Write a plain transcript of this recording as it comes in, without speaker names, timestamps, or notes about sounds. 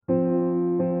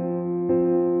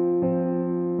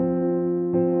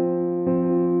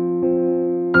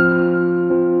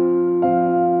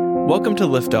Welcome to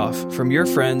Liftoff from your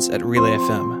friends at Relay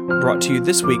FM, brought to you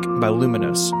this week by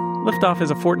Luminos. Liftoff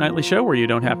is a fortnightly show where you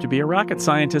don't have to be a rocket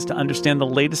scientist to understand the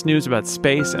latest news about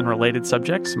space and related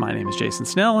subjects. My name is Jason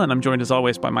Snell, and I'm joined as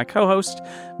always by my co-host,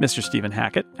 Mr. Stephen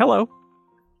Hackett. Hello.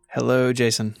 Hello,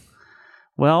 Jason.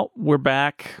 Well, we're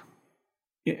back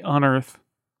on Earth,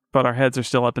 but our heads are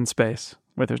still up in space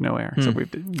where there's no air, so we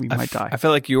might die. I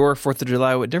feel like your 4th of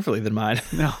July went differently than mine.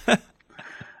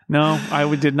 No, I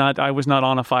was not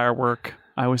on a firework.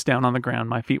 I was down on the ground.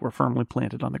 My feet were firmly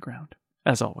planted on the ground,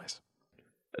 as always.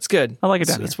 That's good. I like it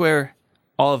down here. That's where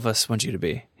all of us want you to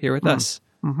be, here with us,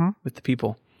 with the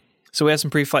people. So we have some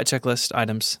pre-flight checklist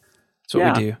items. That's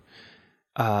what we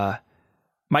do.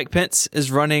 Mike Pence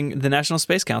is running the National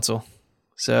Space Council.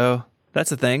 So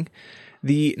that's a thing.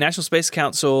 The National Space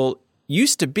Council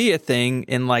used to be a thing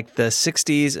in like the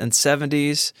 60s and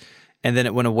 70s, and then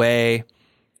it went away.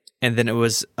 And then it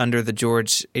was under the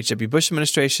George H.W. Bush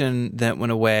administration. Then it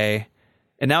went away,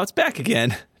 and now it's back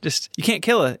again. Just you can't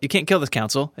kill it. You can't kill this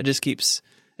council. It just keeps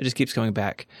coming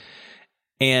back.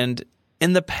 And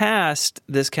in the past,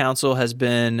 this council has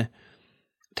been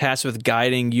tasked with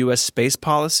guiding U.S. space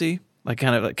policy,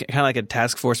 kind of like a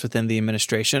task force within the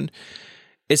administration.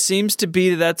 It seems to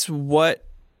be that's what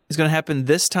is going to happen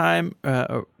this time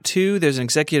too. There's an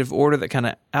executive order that kind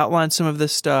of outlines some of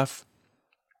this stuff.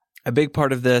 A big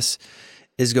part of this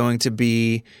is going to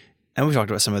be, and we've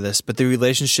talked about some of this, but the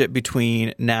relationship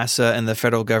between NASA and the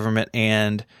federal government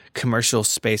and commercial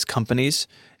space companies,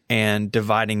 and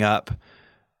dividing up,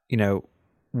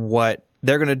 what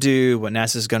they're going to do, what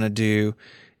NASA's going to do.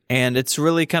 And it's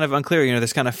really kind of unclear.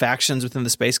 There's kind of factions within the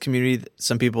space community.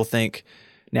 Some people think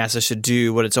NASA should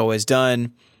do what it's always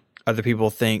done. Other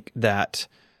people think that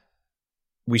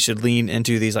we should lean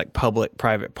into these like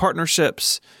public-private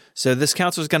partnerships. So this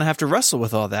council is going to have to wrestle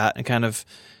with all that and kind of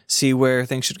see where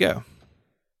things should go.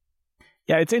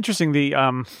 Yeah, it's interesting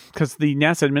because the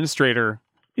NASA administrator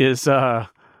is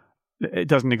it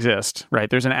doesn't exist, right?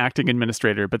 There's an acting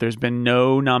administrator, but there's been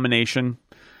no nomination.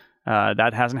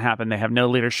 That hasn't happened. They have no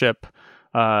leadership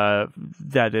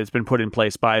that has been put in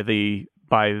place by the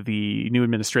new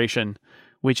administration,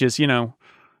 which is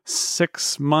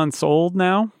 6 months old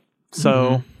now.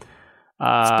 So.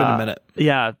 It's been a minute.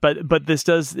 Yeah, but this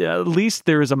does, at least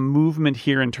there is a movement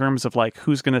here in terms of like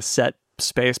who's going to set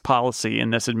space policy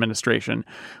in this administration,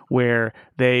 where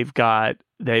they've got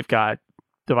the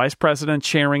vice president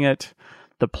chairing it.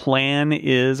 The plan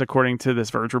is, according to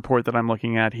this Verge report that I'm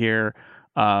looking at here,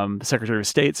 the Secretary of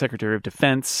State, Secretary of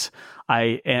Defense,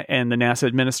 and the NASA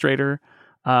administrator.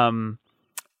 On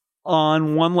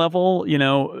one level,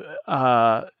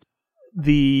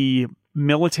 the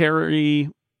military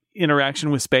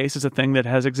interaction with space is a thing that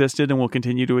has existed and will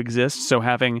continue to exist. So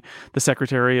having the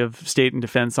Secretary of State and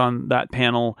Defense on that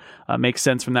panel makes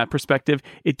sense from that perspective.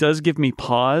 It does give me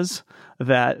pause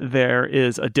that there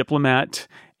is a diplomat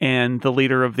and the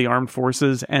leader of the armed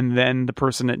forces and then the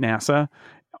person at NASA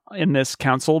in this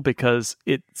council, because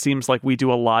it seems like we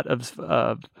do a lot of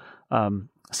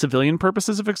civilian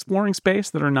purposes of exploring space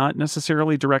that are not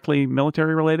necessarily directly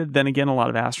military related. Then again, a lot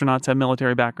of astronauts have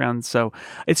military backgrounds. So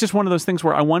it's just one of those things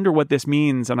where I wonder what this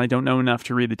means. And I don't know enough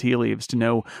to read the tea leaves to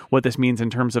know what this means in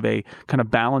terms of a kind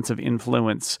of balance of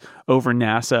influence over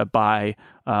NASA by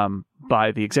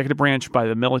the executive branch, by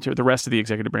the military, the rest of the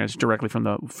executive branch directly from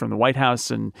the White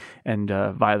House and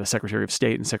via the Secretary of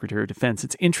State and Secretary of Defense.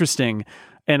 It's interesting.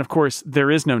 And of course, there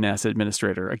is no NASA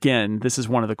administrator. Again, this is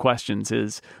one of the questions: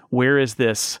 is where is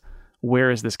this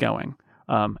going?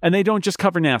 And they don't just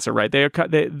cover NASA, right?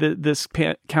 This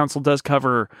council does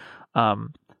cover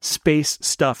space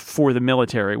stuff for the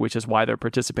military, which is why they're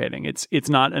participating. It's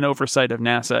not an oversight of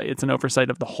NASA. It's an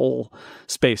oversight of the whole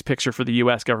space picture for the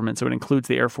U.S. government. So it includes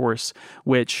the Air Force,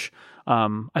 which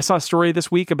I saw a story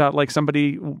this week about like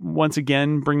somebody once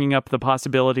again bringing up the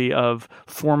possibility of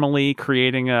formally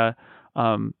creating a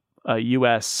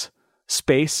U.S.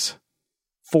 space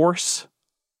force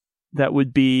that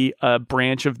would be a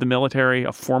branch of the military,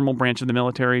 a formal branch of the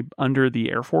military under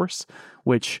the Air Force,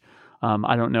 which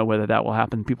I don't know whether that will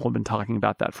happen. People have been talking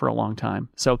about that for a long time.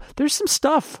 So there's some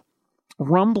stuff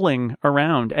rumbling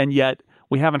around, and yet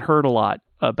we haven't heard a lot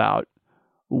about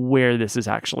where this is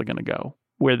actually going to go,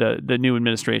 where the new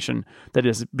administration that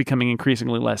is becoming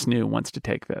increasingly less new wants to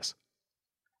take this.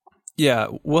 Yeah,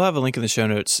 we'll have a link in the show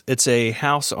notes. It's a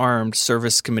House Armed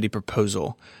Service Committee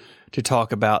proposal to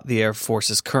talk about the Air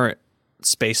Force's current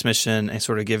space mission and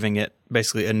sort of giving it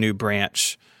basically a new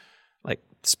branch, like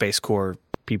Space Corps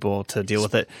people to deal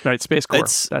with it. Right, Space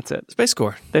Corps. That's it. Space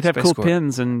Corps. They'd have Space cool Corps.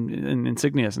 pins and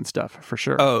insignias and stuff for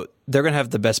sure. Oh, they're going to have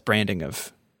the best branding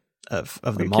of them all.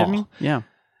 Are you kidding me? Yeah.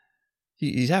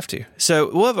 You have to.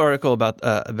 So we'll have an article about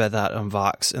that on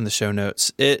Vox in the show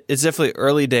notes. It's definitely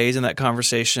early days in that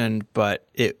conversation, but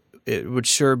it would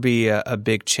sure be a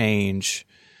big change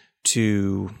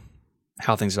to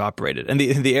how things have operated. And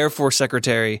the Air Force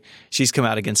Secretary, she's come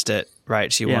out against it,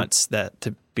 right? She wants that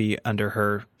to be under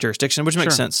her jurisdiction, which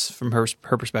makes sense from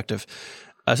her perspective.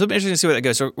 So it'll be interesting to see where that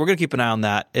goes. So we're going to keep an eye on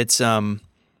that. It's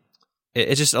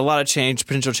just a lot of change,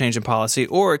 potential change in policy,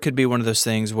 or it could be one of those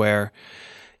things where,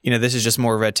 this is just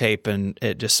more red tape and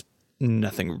it just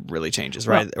nothing really changes,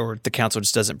 right? Or the council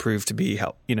just doesn't prove to be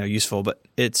useful. But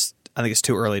I think it's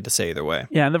too early to say either way.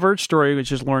 Yeah, and the Verge story,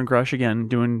 which is Lauren Grush again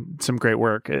doing some great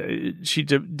work. She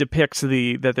depicts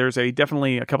that there's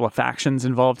definitely a couple of factions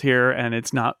involved here, and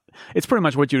it's pretty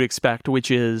much what you'd expect,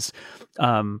 which is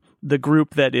the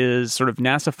group that is sort of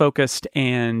NASA focused,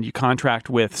 and you contract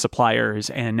with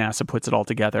suppliers, and NASA puts it all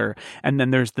together. And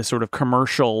then there's the sort of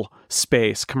commercial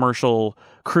space, commercial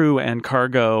crew and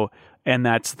cargo, and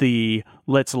that's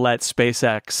let's let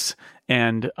SpaceX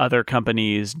and other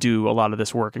companies do a lot of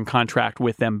this work and contract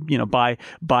with them,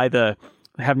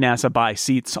 have NASA buy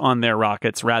seats on their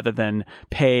rockets rather than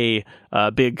pay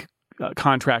big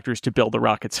contractors to build the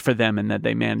rockets for them and that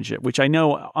they manage it, which I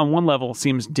know on one level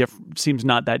seems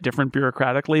not that different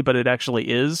bureaucratically, but it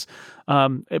actually is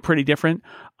pretty different.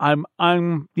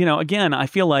 Again, I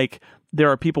feel like there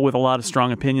are people with a lot of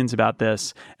strong opinions about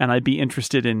this, and I'd be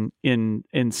interested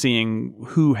in seeing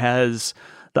who has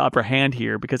the upper hand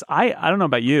here, because I don't know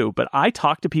about you, but I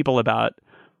talk to people about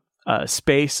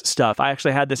space stuff. I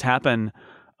actually had this happen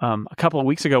a couple of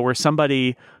weeks ago where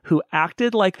somebody who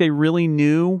acted like they really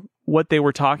knew what they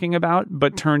were talking about,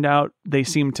 but turned out they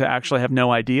seemed to actually have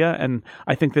no idea. And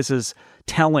I think this is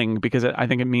telling, because I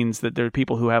think it means that there are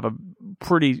people who have a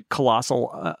pretty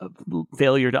colossal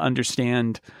failure to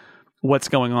understand what's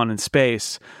going on in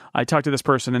space. I talked to this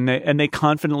person and they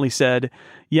confidently said,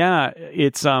 yeah,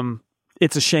 it's a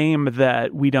shame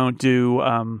that we don't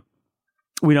go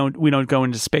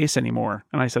into space anymore.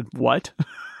 And I said, what?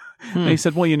 And they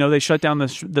said, well, they shut down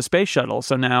the space shuttle,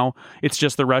 so now it's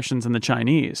just the Russians and the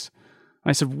Chinese.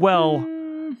 I said, well,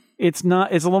 it's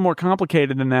not. It's a little more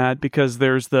complicated than that, because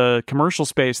there's the commercial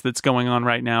space that's going on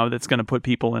right now that's going to put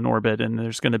people in orbit, and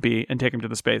there's going to be and take them to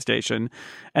the space station,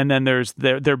 and then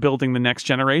they're building the next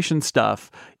generation stuff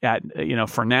for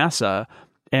NASA,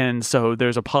 and so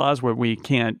there's a pause where we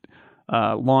can't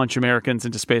launch Americans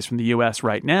into space from the U.S.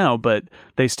 right now, but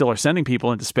they still are sending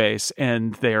people into space,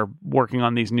 and they're working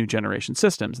on these new generation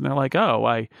systems. And they're like,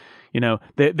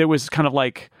 there was kind of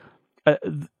like,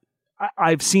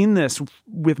 I've seen this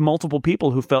with multiple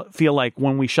people who feel like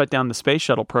when we shut down the space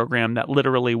shuttle program, that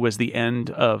literally was the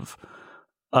end of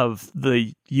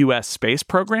the U.S. space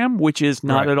program, which is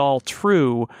not at all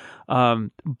true.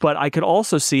 But I could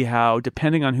also see how,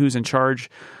 depending on who's in charge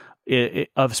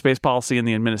of space policy in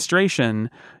the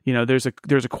administration, there's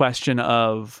a question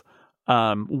of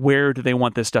where do they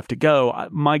want this stuff to go.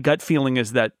 My gut feeling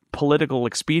is that political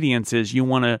expedience is you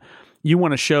want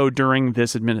to show during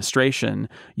this administration,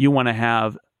 you want to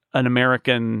have an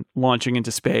American launching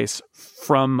into space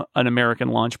from an American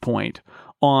launch point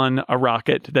on a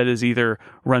rocket that is either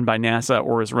run by NASA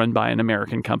or is run by an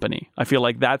American company. I feel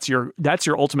like that's your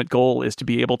ultimate goal, is to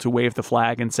be able to wave the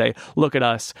flag and say, look at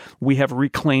us, we have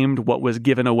reclaimed what was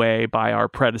given away by our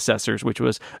predecessors, which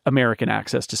was American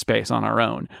access to space on our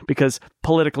own. Because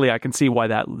politically, I can see why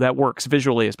that works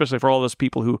visually, especially for all those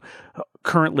people who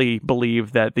currently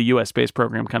believe that the U.S. space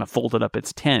program kind of folded up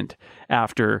its tent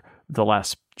after the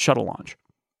last shuttle launch.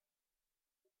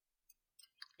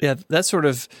 Yeah, that's sort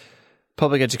of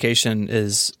public education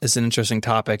is an interesting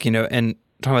topic, and talking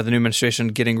about the new administration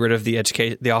getting rid of the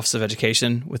Office of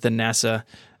Education within NASA.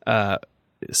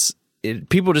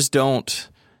 People just don't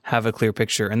have a clear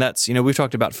picture, and that's we've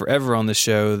talked about forever on the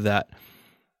show that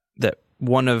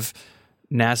one of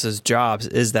NASA's jobs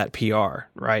is that PR,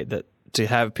 right? That to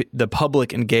have the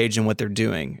public engage in what they're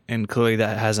doing, and clearly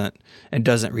that hasn't and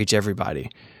doesn't reach everybody.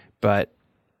 But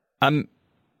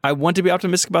I want to be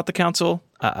optimistic about the council.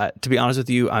 To be honest with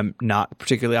you, I'm not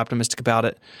particularly optimistic about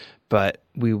it, but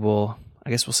I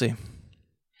guess we'll see.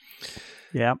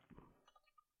 Yeah.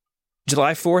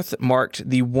 July 4th marked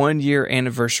the 1-year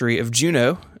anniversary of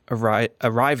Juno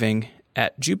arriving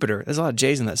at Jupiter. There's a lot of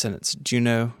J's in that sentence.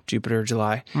 Juno, Jupiter,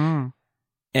 July.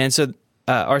 And so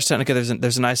Ars Technica,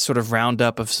 there's a nice sort of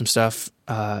roundup of some stuff,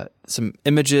 some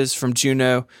images from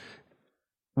Juno.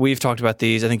 We've talked about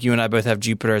these. I think you and I both have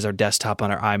Jupiter as our desktop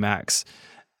on our iMacs.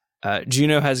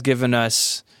 Juno has given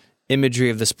us imagery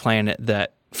of this planet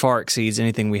that far exceeds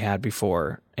anything we had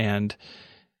before. And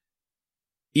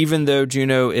even though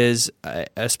Juno is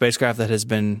a spacecraft that has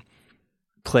been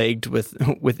plagued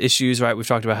with issues, right? We've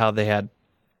talked about how they had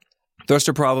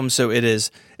thruster problems, so it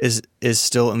is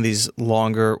still in these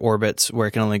longer orbits where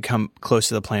it can only come close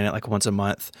to the planet like once a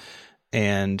month.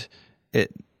 And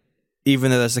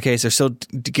even though that's the case, they're still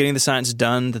getting the science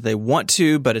done that they want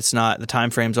to, but it's not. The time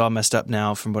frame's all messed up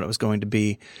now from what it was going to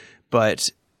be. But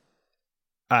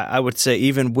I would say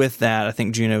even with that, I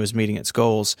think Juno is meeting its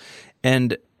goals.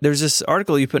 And there's this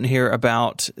article you put in here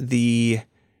about the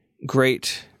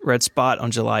Great Red Spot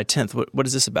on July 10th. What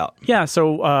is this about? Yeah,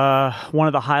 so one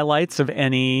of the highlights of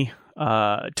any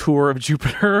tour of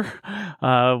Jupiter,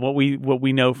 what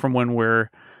we know from when we're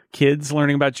kids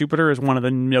learning about Jupiter, is one of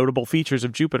the notable features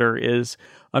of Jupiter is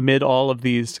amid all of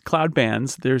these cloud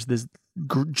bands, there's this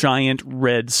giant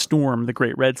red storm, the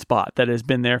Great Red Spot, that has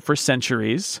been there for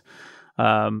centuries,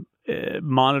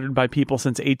 monitored by people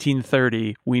since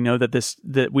 1830. We know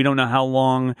that we don't know how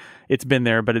long it's been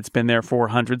there, but it's been there for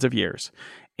hundreds of years.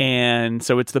 And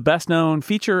so it's the best known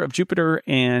feature of Jupiter,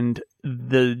 and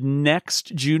the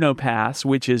next Juno pass,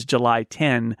 which is July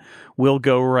 10, will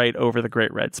go right over the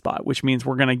Great Red Spot, which means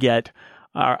we're going to get,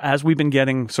 as we've been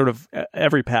getting sort of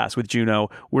every pass with Juno,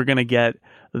 we're going to get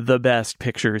the best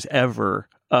pictures ever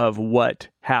of what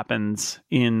happens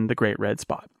in the Great Red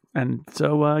Spot. And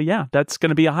so, that's going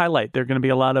to be a highlight. There are going to be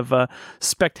a lot of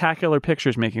spectacular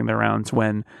pictures making their rounds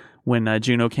when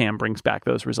JunoCam brings back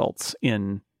those results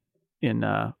in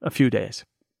a few days.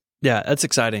 Yeah, that's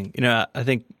exciting. I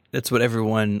think that's what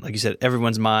everyone, like you said,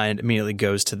 everyone's mind immediately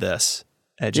goes to this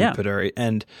at Jupiter. Yeah.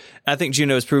 And I think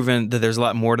Juno has proven that there's a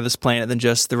lot more to this planet than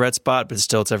just the red spot, but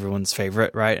still it's everyone's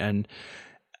favorite, right? And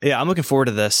yeah, I'm looking forward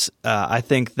to this. I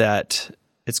think that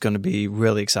it's going to be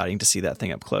really exciting to see that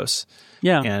thing up close.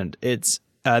 Yeah. And it's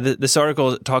this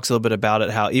article talks a little bit about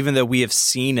it, how even though we have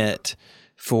seen it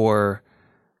for,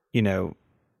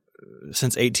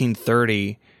 since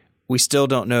 1830, we still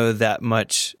don't know that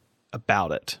much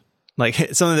about it. Like,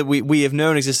 it's something that we have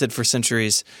known existed for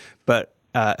centuries, but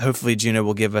hopefully Juno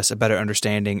will give us a better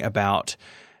understanding about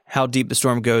how deep the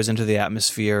storm goes into the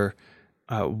atmosphere,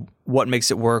 what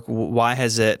makes it work, why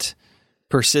has it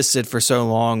persisted for so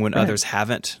long when others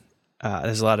haven't.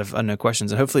 There's a lot of unknown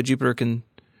questions, and hopefully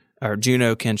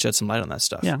Juno can shed some light on that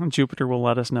stuff. Yeah, and Jupiter will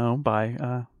let us know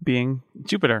by being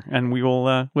Jupiter, and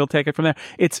we'll take it from there.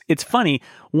 It's funny.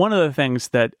 One of the things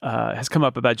that has come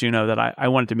up about Juno that I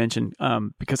wanted to mention,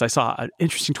 because I saw an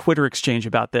interesting Twitter exchange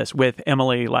about this with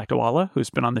Emily Lakdawala, who's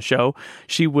been on the show.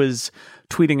 She was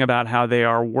tweeting about how they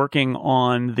are working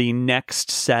on the next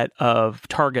set of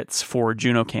targets for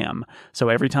JunoCam. So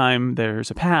every time there's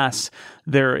a pass,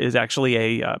 there is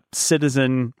actually a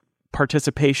citizen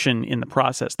participation in the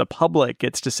process. The public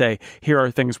gets to say, here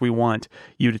are things we want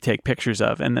you to take pictures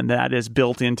of. And then that is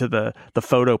built into the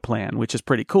photo plan, which is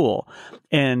pretty cool.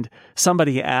 And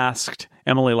somebody asked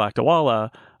Emily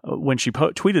Lakdawala when she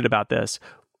tweeted about this,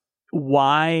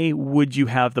 why would you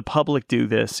have the public do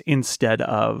this instead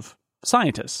of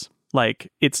scientists?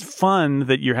 Like, it's fun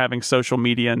that you're having social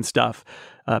media and stuff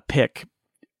pick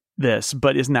this,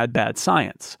 but isn't that bad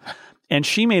science? And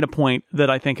she made a point that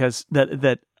I think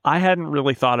that I hadn't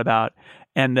really thought about,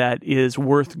 and that is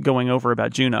worth going over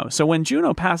about Juno. So when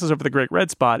Juno passes over the Great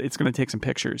Red Spot, it's going to take some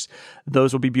pictures.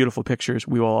 Those will be beautiful pictures.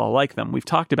 We will all like them. We've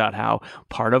talked about how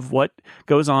part of what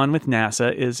goes on with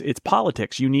NASA is its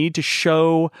politics. You need to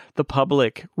show the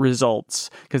public results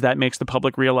because that makes the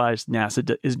public realize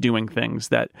NASA is doing things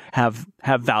that have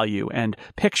value, and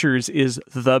pictures is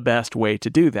the best way to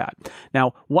do that.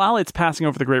 Now, while it's passing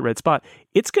over the Great Red Spot,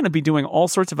 it's going to be doing all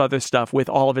sorts of other stuff with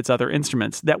all of its other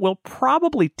instruments that will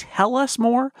probably tell us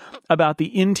more about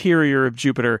the interior of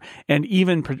Jupiter and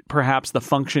even perhaps the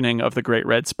functioning of the Great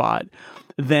Red Spot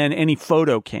than any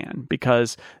photo can,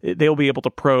 because they'll be able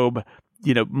to probe,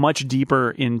 much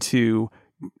deeper into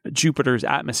Jupiter's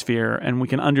atmosphere, and we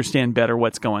can understand better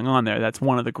what's going on there. That's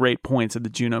one of the great points of the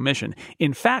Juno mission.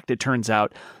 In fact, it turns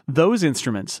out those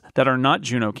instruments that are not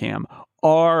JunoCam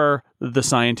are the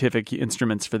scientific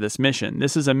instruments for this mission.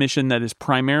 This is a mission that is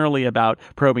primarily about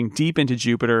probing deep into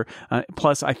Jupiter,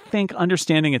 plus I think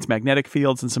understanding its magnetic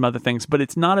fields and some other things, but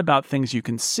it's not about things you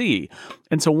can see.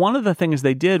 And so one of the things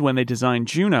they did when they designed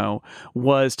Juno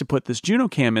was to put this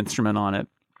JunoCam instrument on it.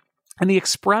 And the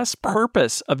express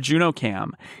purpose of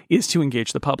JunoCam is to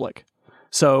engage the public.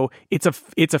 So it's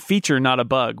a feature, not a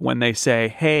bug, when they say,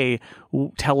 hey,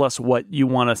 tell us what you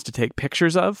want us to take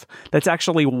pictures of. That's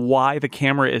actually why the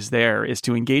camera is there, is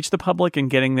to engage the public and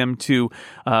getting them to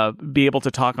be able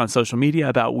to talk on social media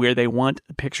about where they want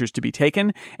pictures to be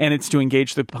taken. And it's to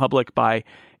engage the public by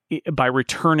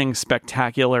returning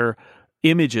spectacular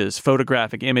images,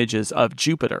 photographic images of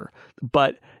Jupiter.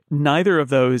 But neither of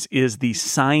those is the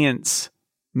science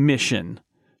mission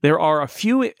There are a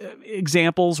few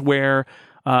examples where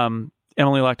Emily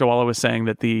Lakdawala was saying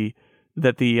that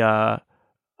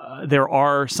there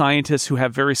are scientists who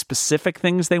have very specific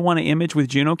things they want to image with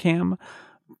JunoCam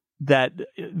that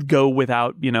go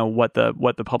without, what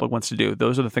the public wants to do.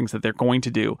 Those are the things that they're going to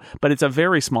do, but it's a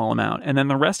very small amount. And then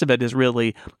the rest of it is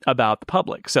really about the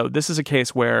public. So this is a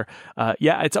case where,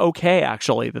 it's okay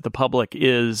actually that the public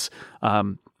is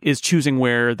choosing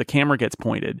where the camera gets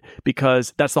pointed,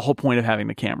 because that's the whole point of having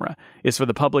the camera, is for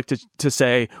the public to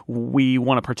say, we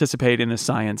want to participate in this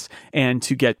science, and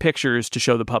to get pictures to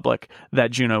show the public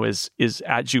that Juno is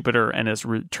at Jupiter and is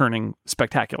returning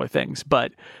spectacular things.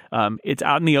 But it's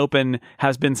out in the open,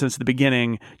 has been since the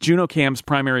beginning. JunoCam's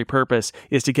primary purpose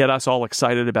is to get us all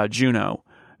excited about Juno,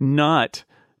 not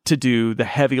to do the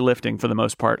heavy lifting, for the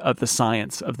most part, of the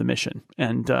science of the mission.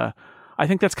 And I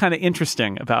think that's kind of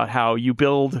interesting about how you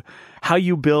build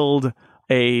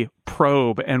a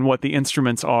probe and what the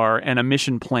instruments are and a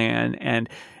mission plan,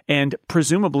 and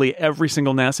presumably every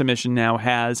single NASA mission now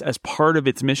has, as part of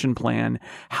its mission plan,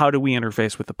 how do we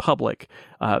interface with the public?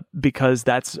 Because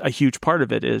that's a huge part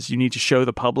of it, is you need to show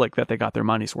the public that they got their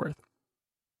money's worth.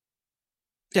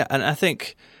 Yeah, and I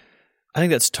think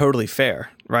that's totally fair,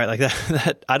 right? Like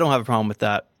that I don't have a problem with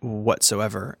that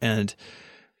whatsoever. And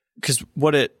because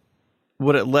what it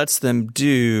lets them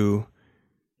do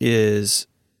is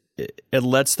it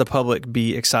lets the public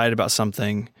be excited about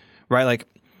something, right? Like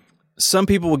some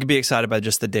people would be excited by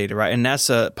just the data, right? And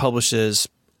NASA publishes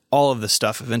all of the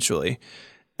stuff eventually.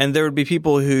 And there would be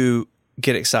people who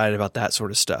get excited about that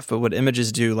sort of stuff. But what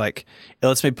images do, like it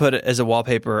lets me put it as a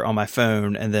wallpaper on my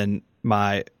phone, and then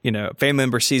my, family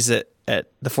member sees it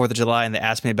at the 4th of July and they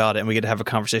ask me about it, and we get to have a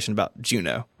conversation about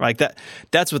Juno. Like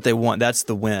that's what they want. That's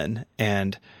the win.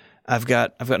 And I've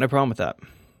got no problem with that.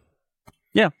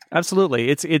 Yeah, absolutely.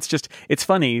 It's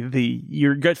funny.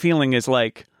 Your gut feeling is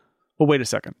like, well, wait a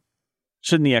second.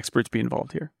 Shouldn't the experts be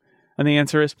involved here? And the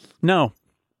answer is no.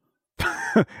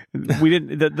 We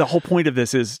didn't. The whole point of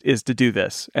this is to do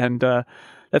this, and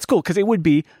that's cool, because it would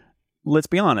be, let's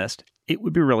be honest, it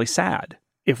would be really sad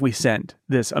if we sent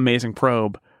this amazing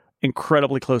probe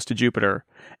incredibly close to Jupiter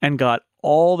and got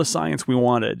all the science we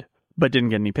wanted, but didn't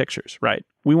get any pictures. Right?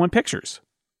 We want pictures.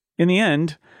 In the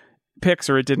end, pics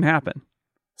or it didn't happen.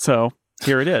 So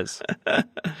here it is.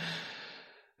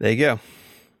 There you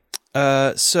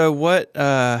go. So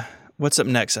what's up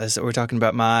next? We're talking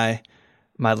about my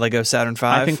Lego Saturn V.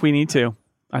 I think we need to.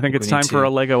 I think it's time for a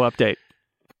Lego update.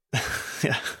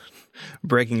 Yeah.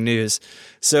 Breaking news.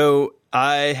 So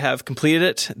I have completed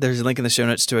it. There's a link in the show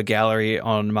notes to a gallery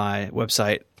on my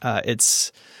website.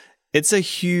 It's a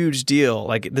huge deal.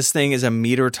 Like, this thing is a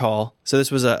meter tall. So this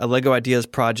was a Lego Ideas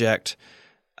project.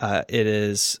 It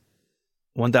is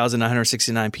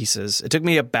 1,969 pieces. It took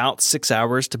me about 6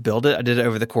 hours to build it. I did it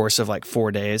over the course of like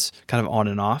 4 days, kind of on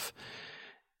and off.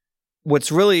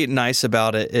 What's really nice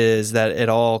about it is that it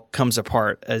all comes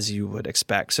apart as you would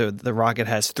expect. So the rocket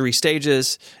has 3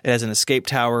 stages. It has an escape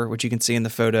tower, which you can see in the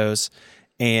photos,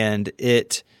 and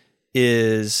it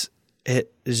is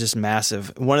just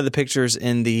massive. One of the pictures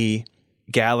in the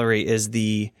gallery is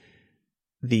the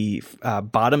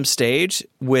bottom stage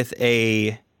with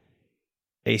a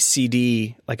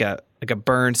CD, like a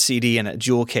burned CD and a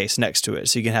jewel case next to it,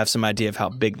 so you can have some idea of how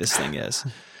big this thing is.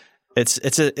 It's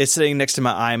sitting next to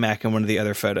my iMac in one of the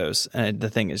other photos, and the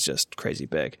thing is just crazy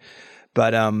big.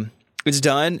 But it's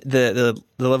done. The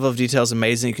level of detail is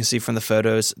amazing. You can see from the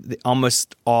photos,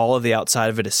 almost all of the outside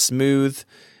of it is smooth.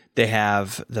 They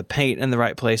have the paint in the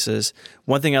right places.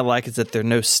 One thing I like is that there are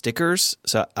no stickers.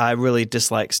 So I really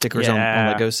dislike stickers on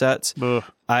Lego sets. Ugh.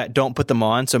 I don't put them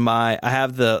on. So I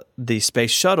have the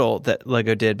space shuttle that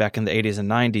Lego did back in the 80s and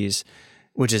 90s,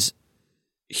 which is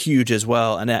huge as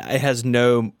well. And it has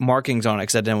no markings on it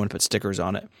because I didn't want to put stickers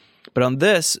on it. But on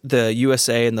this, the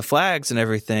USA and the flags and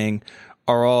everything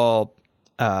are all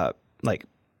like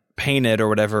painted or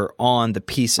whatever on the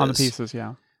pieces. On the pieces,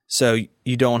 yeah. So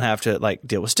you don't have to like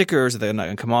deal with stickers; they're not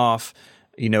going to come off.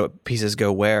 You know what pieces go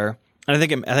where, and I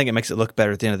think it makes it look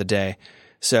better at the end of the day.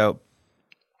 So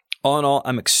all in all,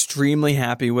 I'm extremely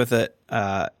happy with it.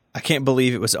 I can't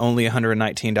believe it was only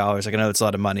 $119. Like, I know it's a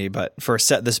lot of money, but for a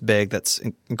set this big, that's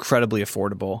incredibly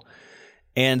affordable.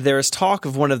 And there is talk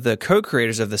of one of the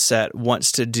co-creators of the set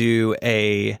wants to do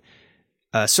a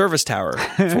service tower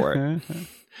for it.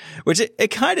 Which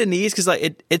it kind of needs, because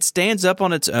like it stands up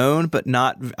on its own, but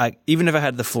not even if I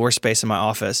had the floor space in my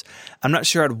office, I'm not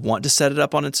sure I'd want to set it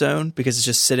up on its own, because it's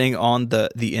just sitting on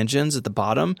the engines at the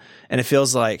bottom, and it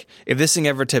feels like if this thing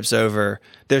ever tips over,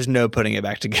 there's no putting it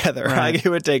back together. Right. Like, it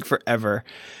would take forever.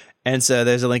 And so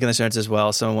there's a link in the show notes as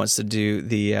well. Someone wants to do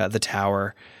the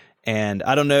tower, And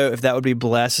I don't know if that would be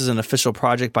blessed as an official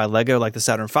project by Lego like the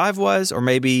Saturn V was, or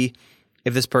maybe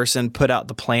if this person put out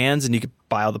the plans and you could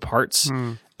buy all the parts.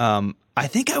 I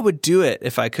think I would do it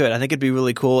if I could. I think it'd be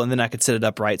really cool, and then I could set it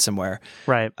upright somewhere.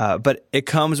 Right. But it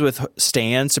comes with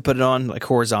stands to put it on, like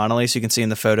horizontally, so you can see in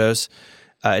the photos.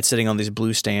 It's sitting on these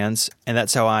blue stands, and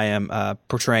that's how I am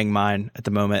portraying mine at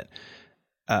the moment,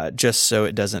 just so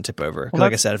it doesn't tip over. Well,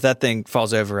 like I said, if that thing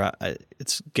falls over,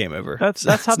 it's game over. That's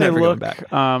how they look.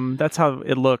 That's how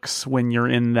it looks when you're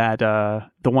in that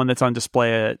the one that's on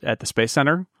display at the Space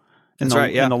Center. In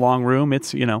the long room,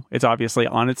 it's obviously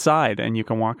on its side, and you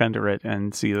can walk under it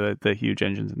and see the huge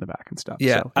engines in the back and stuff.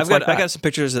 Yeah, so I got some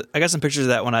pictures. I got some pictures of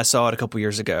that when I saw it a couple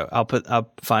years ago.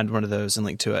 I'll find one of those and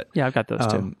link to it. Yeah, I've got those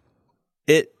too.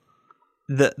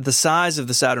 The size of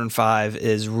the Saturn V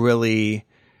is really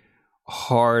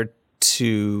hard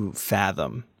to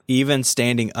fathom. Even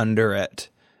standing under it,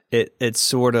 it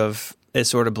sort of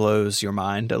blows your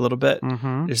mind a little bit,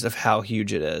 just of how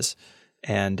huge it is,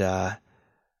 and.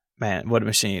 Man, what a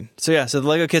machine. So the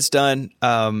Lego kit's done.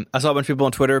 I saw a bunch of people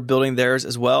on Twitter building theirs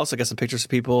as well. So I got some pictures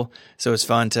of people. So it's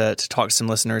fun to talk to some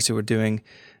listeners who were doing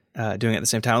it at the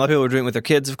same time. A lot of people were doing it with their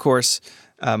kids, of course.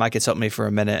 My kids helped me for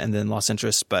a minute and then lost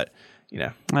interest. But,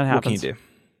 that what can you do?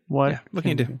 What can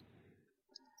you do?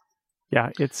 Yeah,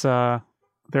 it's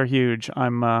they're huge.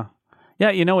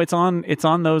 It's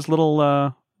on those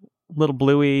little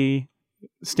bluey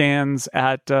stands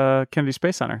at Kennedy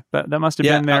Space Center. That must have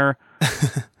been there.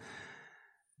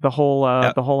 The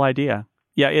whole idea.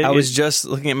 Yeah, I was just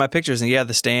looking at my pictures, and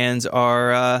the stands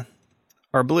are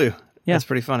blue. Yeah, that's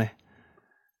pretty funny.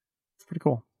 It's pretty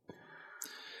cool.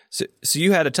 So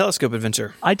you had a telescope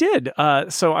adventure. I did.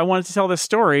 So I wanted to tell this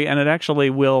story, and it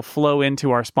actually will flow into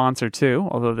our sponsor too.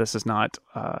 Although this is not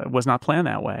was not planned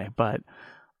that way. But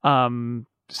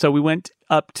so we went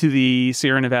up to the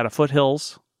Sierra Nevada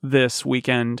foothills this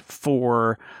weekend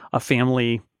for a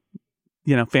family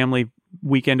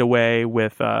weekend away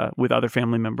with other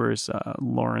family members.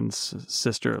 Lauren's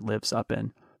sister lives up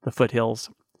in the foothills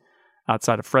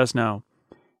outside of Fresno,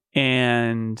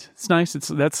 and it's nice.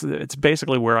 It's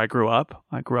basically where I grew up.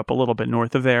 I grew up a little bit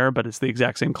north of there, but it's the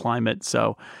exact same climate.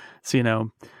 So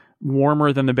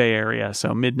warmer than the Bay Area.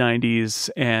 So mid-90s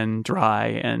and dry,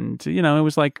 and it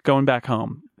was like going back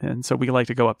home. And so we like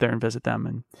to go up there and visit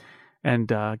them and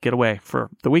get away for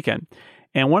the weekend.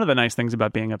 And one of the nice things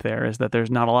about being up there is that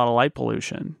there's not a lot of light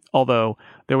pollution, although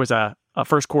there was a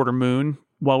first quarter moon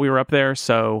while we were up there.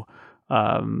 So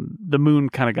the moon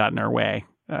kind of got in our way.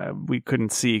 We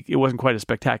couldn't see. It wasn't quite as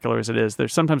spectacular as it is.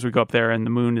 Sometimes we go up there and the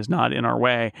moon is not in our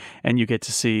way, and you get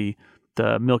to see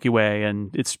the Milky Way,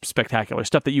 and it's spectacular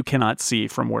stuff that you cannot see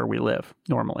from where we live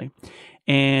normally.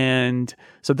 And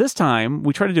so this time,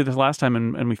 we tried to do this last time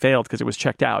and we failed because it was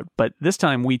checked out. But this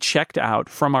time we checked out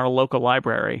from our local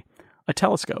library a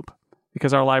telescope,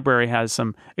 because our library has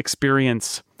some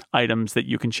experience items that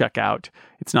you can check out.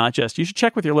 It's not just, you should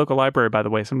check with your local library, by the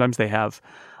way. Sometimes they have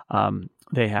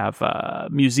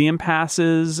museum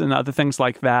passes and other things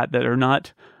like that are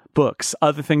not books,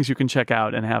 other things you can check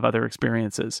out and have other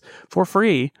experiences for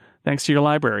free, thanks to your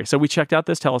library. So we checked out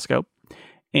this telescope,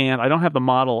 and I don't have the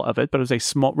model of it, but it was a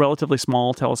relatively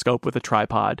small telescope with a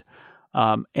tripod.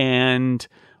 And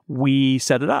we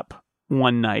set it up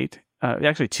one night,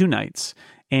 actually 2 nights,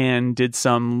 and did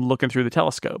some looking through the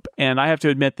telescope. And I have to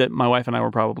admit that my wife and I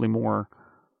were probably more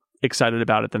excited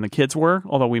about it than the kids were,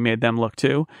 although we made them look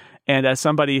too. And as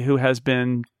somebody who has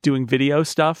been doing video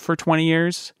stuff for 20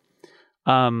 years,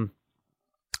 I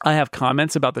have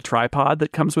comments about the tripod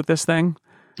that comes with this thing,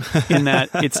 in that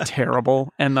it's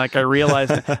terrible. And I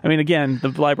realized, again, the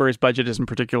library's budget isn't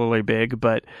particularly big,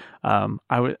 but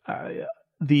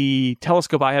the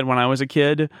telescope I had when I was a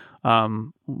kid,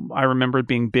 I remember it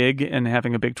being big and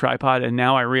having a big tripod, and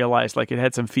now I realized it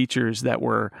had some features that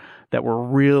were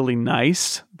really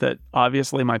nice, that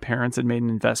obviously my parents had made an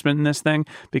investment in this thing,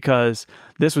 because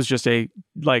this was just a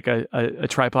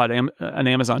tripod, an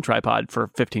Amazon tripod for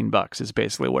 $15 is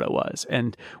basically what it was.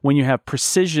 And when you have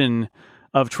precision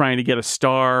of trying to get a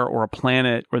star or a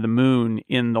planet or the moon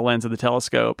in the lens of the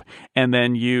telescope, and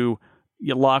then you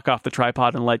lock off the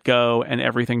tripod and let go, and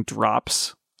everything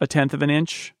drops 1/10 of an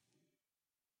inch,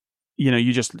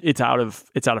 it's out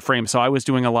of frame. So I was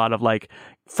doing a lot of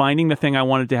finding the thing I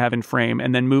wanted to have in frame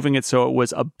and then moving it so it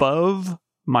was above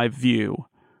my view,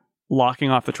 locking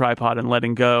off the tripod and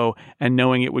letting go, and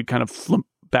knowing it would kind of flip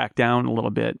back down a little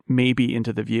bit, maybe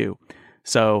into the view.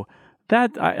 So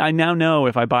that I now know,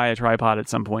 if I buy a tripod at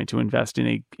some point, to invest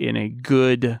in a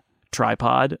good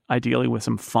tripod, ideally with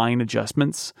some fine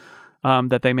adjustments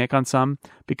that they make on some,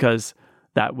 because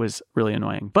that was really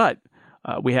annoying. But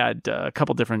we had a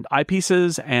couple different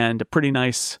eyepieces and a pretty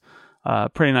nice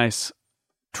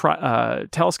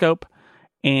telescope.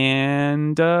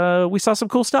 And we saw some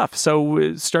cool stuff. So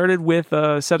it started with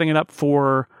setting it up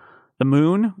for the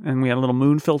moon, and we had a little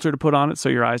moon filter to put on it so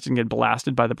your eyes didn't get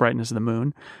blasted by the brightness of the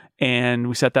moon. And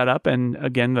we set that up, and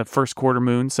again, the first quarter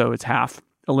moon, so it's half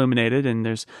illuminated, and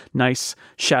there's nice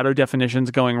shadow definitions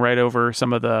going right over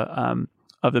some of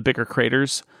the bigger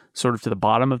craters, sort of to the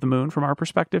bottom of the moon from our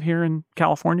perspective here in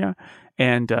California.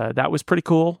 And that was pretty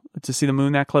cool to see the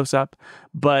moon that close up.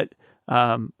 But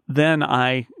then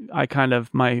I kind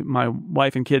of, my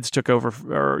wife and kids took over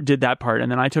or did that part.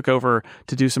 And then I took over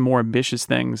to do some more ambitious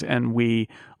things. And we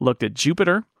looked at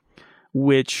Jupiter,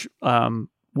 which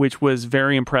was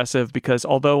very impressive because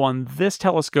although on this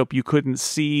telescope you couldn't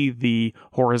see the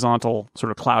horizontal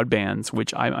sort of cloud bands,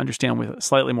 which I understand with a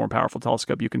slightly more powerful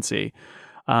telescope you can see,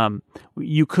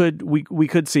 we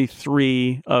could see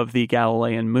 3 of the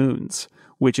Galilean moons,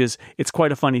 which is, it's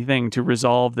quite a funny thing to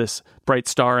resolve this bright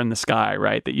star in the sky,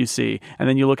 right, that you see. And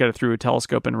then you look at it through a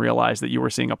telescope and realize that you were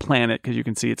seeing a planet because you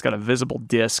can see it's got a visible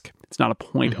disk. It's not a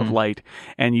point of light.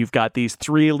 And you've got these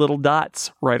 3 little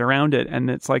dots right around it.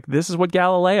 And it's like, this is what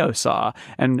Galileo saw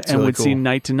and really would see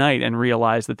night to night and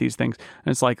realize that these things,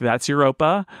 and it's like, that's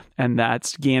Europa and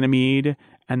that's Ganymede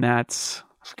and that's,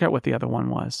 I forget what the other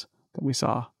one was that we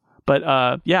saw.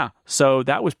 But yeah, so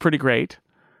that was pretty great.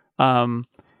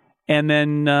 And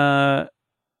then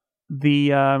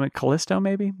the Callisto,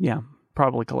 maybe? Yeah,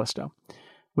 probably Callisto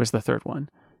was the third one.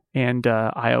 And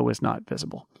Io was not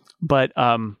visible. But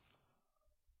that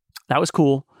was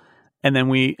cool. And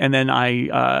then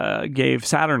I gave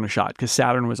Saturn a shot because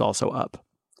Saturn was also up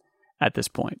at this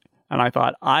point. And I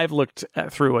thought, I've looked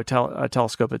through a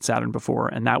telescope at Saturn before,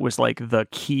 and that was like the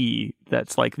key.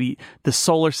 That's like the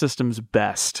solar system's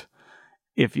best.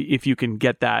 If you can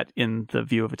get that in the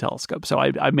view of a telescope. So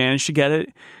I managed to get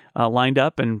it lined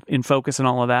up and in focus and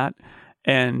all of that,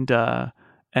 and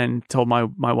told my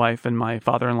wife and my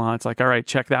father-in-law, it's like, all right,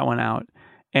 check that one out.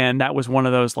 And that was one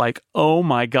of those like, oh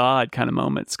my God kind of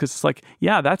moments. Cause it's like,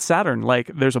 yeah, that's Saturn. Like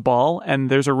there's a ball and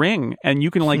there's a ring and you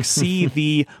can like see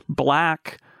the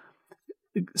black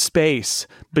space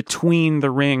between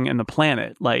the ring and the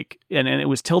planet, like, and it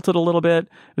was tilted a little bit.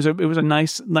 It was a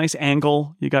nice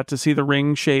angle. You got to see the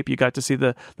ring shape. You got to see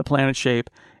the planet shape,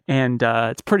 and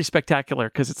it's pretty spectacular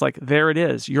because it's like, there it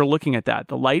is. You're looking at that.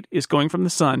 The light is going from the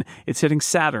sun. It's hitting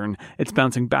Saturn. It's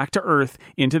bouncing back to Earth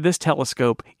into this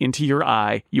telescope, into your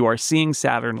eye. You are seeing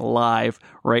Saturn live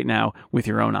right now with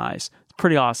your own eyes. It's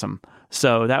pretty awesome.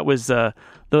 So that was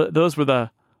those were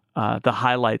the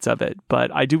highlights of it.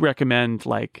 But I do recommend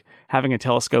like having a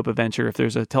telescope adventure. If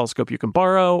there's a telescope you can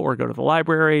borrow or go to the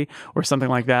library or something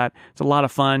like that, it's a lot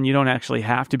of fun. You don't actually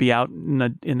have to be out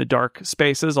in the dark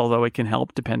spaces, although it can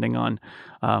help depending on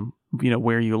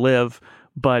where you live.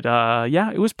 But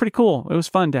yeah, it was pretty cool. It was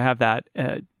fun to have that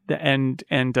and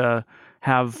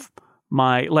have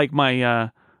my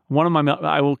one of my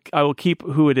I will keep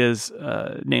who it is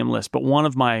nameless, but one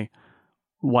of my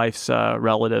wife's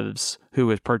relatives who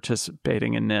was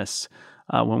participating in this,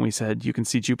 when we said you can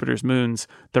see Jupiter's moons,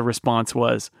 the response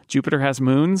was, Jupiter has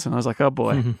moons? And I was like, oh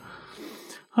boy. Mm-hmm.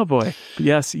 Oh boy.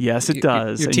 Yes, it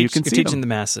does. You can see teaching the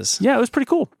masses. Yeah, it was pretty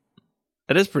cool.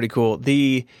 That is pretty cool.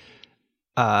 The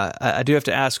I do have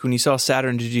to ask, when you saw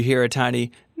Saturn, did you hear a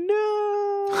tiny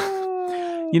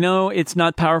no? It's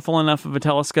not powerful enough of a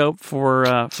telescope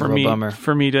for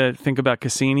me to think about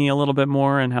Cassini a little bit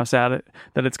more and how sad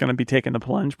that it's going to be taking the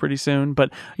plunge pretty soon.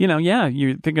 But yeah,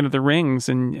 you're thinking of the rings,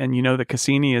 and that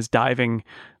Cassini is diving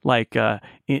like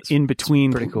in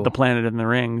between the planet and the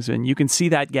rings, and you can see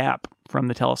that gap from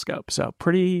the telescope. So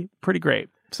pretty great.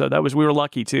 So we were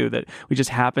lucky too that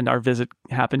our visit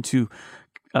happened to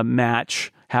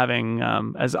match having,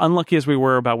 as unlucky as we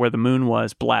were about where the moon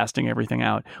was blasting everything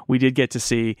out, we did get to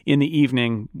see in the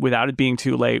evening, without it being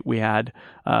too late, we had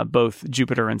both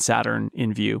Jupiter and Saturn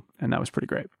in view, and that was pretty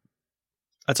great.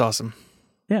 That's awesome.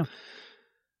 Yeah.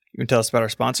 You can tell us about our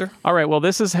sponsor? All right. Well,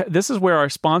 this is where our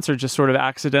sponsor just sort of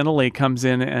accidentally comes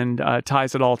in and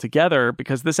ties it all together,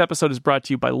 because this episode is brought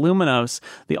to you by Luminos,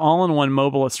 the all-in-one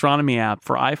mobile astronomy app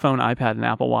for iPhone, iPad, and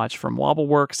Apple Watch from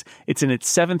WobbleWorks. It's in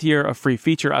its 7th year of free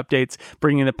feature updates,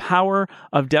 bringing the power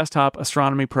of desktop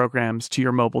astronomy programs to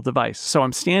your mobile device. So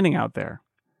I'm standing out there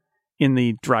in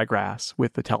the dry grass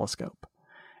with the telescope.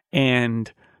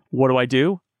 And what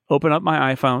do? Open up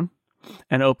my iPhone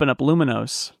and open up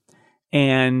Luminos.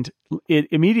 And it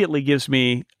immediately gives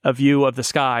me a view of the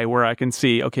sky where I can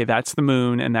see, okay, that's the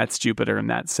moon and that's Jupiter and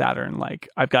that's Saturn. Like,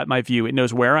 I've got my view. It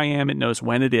knows where I am. It knows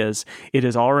when it is. It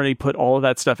has already put all of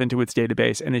that stuff into its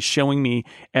database and is showing me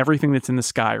everything that's in the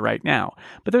sky right now.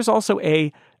 But there's also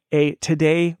a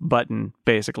today button,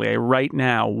 basically, a right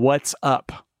now, what's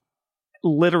up.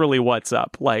 Literally what's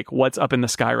up, like what's up in the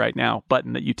sky right now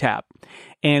button that you tap.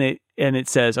 And it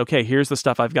says, okay, here's the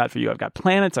stuff I've got for you. I've got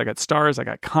planets, I got stars, I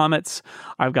got comets,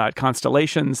 I've got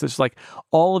constellations. There's like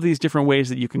all of these different ways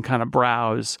that you can kind of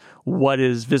browse what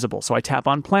is visible. So I tap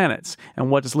on planets, and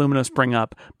what does Luminos bring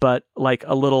up? But like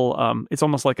a little, it's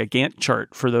almost like a Gantt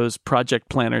chart for those project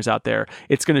planners out there.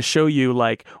 It's going to show you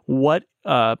like what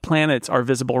planets are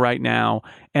visible right now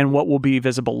and what will be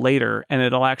visible later. And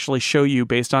it'll actually show you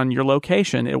based on your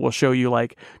location. It will show you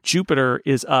like Jupiter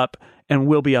is up and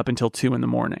will be up until 2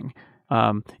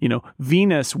 a.m.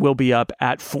 Venus will be up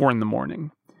at 4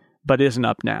 a.m, but isn't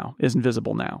up now, isn't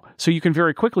visible now. So you can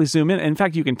very quickly zoom in. In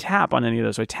fact, you can tap on any of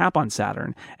those. So I tap on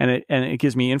Saturn, and it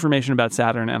gives me information about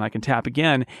Saturn, and I can tap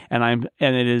again, and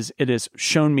it has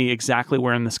shown me exactly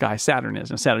where in the sky Saturn is.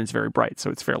 And Saturn is very bright, so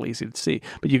it's fairly easy to see.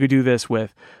 But you could do this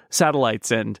with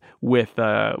satellites and with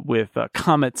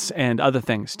comets and other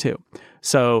things too.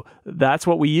 So that's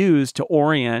what we use to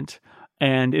orient.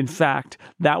 And in fact,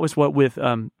 that was what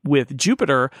with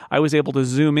Jupiter, I was able to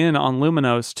zoom in on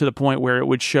Luminos to the point where it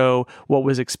would show what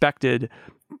was expected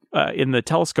in the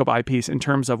telescope eyepiece in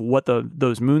terms of what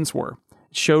those moons were.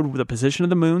 It showed the position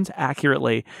of the moons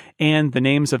accurately and the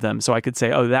names of them. So I could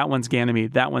say, oh, that one's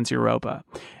Ganymede, that one's Europa.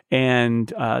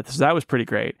 And so that was pretty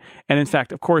great. And in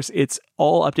fact, of course, it's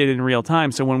all updated in real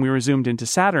time. So when we were zoomed into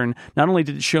Saturn, not only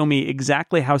did it show me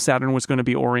exactly how Saturn was going to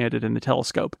be oriented in the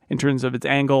telescope in terms of its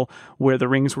angle, where the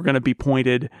rings were going to be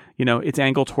pointed, its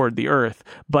angle toward the Earth.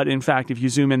 But in fact, if you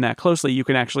zoom in that closely, you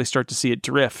can actually start to see it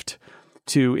drift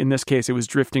to, in this case, it was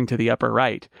drifting to the upper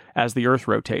right as the Earth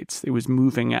rotates. It was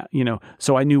moving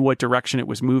so I knew what direction it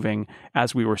was moving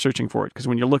as we were searching for it. Because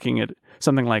when you're looking at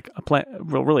something like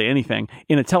really anything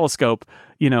in a telescope,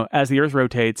 as the Earth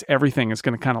rotates, everything is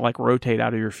going to kind of like rotate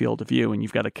out of your field of view, and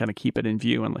you've got to kind of keep it in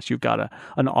view unless you've got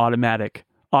an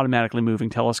automatically moving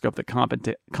telescope that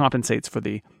compensates for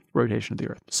the rotation of the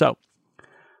Earth. So,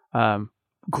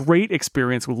 great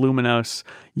experience with Luminos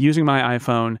using my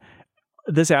iPhone.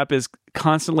 This app is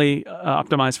constantly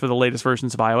optimized for the latest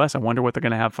versions of iOS. I wonder what they're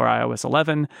going to have for iOS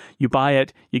 11. You buy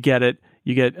it, you get it.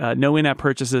 You get no in-app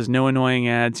purchases, no annoying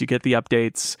ads. You get the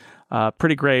updates.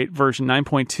 Pretty great. Version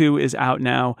 9.2 is out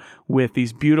now with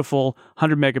these beautiful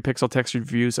 100 megapixel textured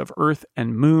views of Earth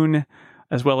and Moon,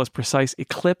 as well as precise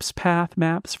eclipse path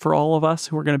maps for all of us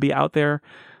who are going to be out there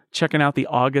checking out the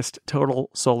August total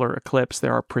solar eclipse.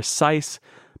 There are precise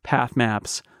path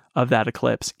maps of that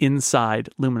eclipse inside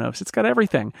Luminos. It's got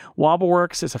everything.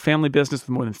 WobbleWorks is a family business with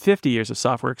more than 50 years of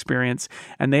software experience,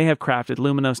 and they have crafted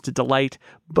Luminos to delight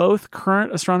both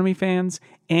current astronomy fans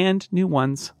and new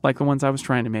ones, like the ones I was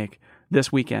trying to make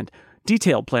this weekend.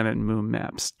 Detailed planet and moon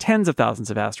maps, tens of thousands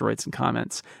of asteroids and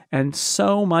comets, and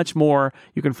so much more.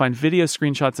 You can find video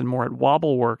screenshots and more at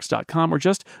wobbleworks.com, or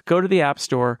just go to the App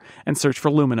Store and search for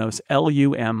Luminos,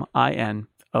 Luminos.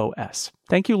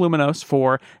 Thank you, Luminos,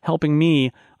 for helping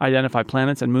me identify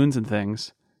planets and moons and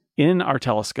things in our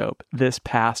telescope this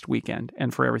past weekend,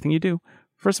 and for everything you do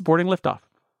for supporting Liftoff.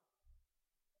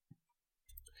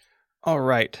 All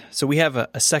right. So we have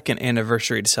a second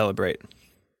anniversary to celebrate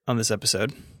on this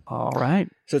episode. All right.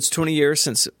 So it's 20 years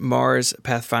since Mars,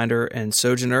 Pathfinder, and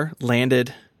Sojourner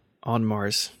landed on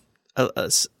Mars.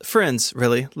 Friends,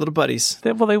 really, little buddies.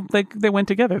 They went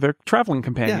together. They're traveling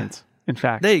companions, in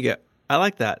fact. There you go. I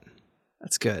like that.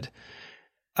 That's good.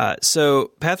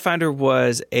 So Pathfinder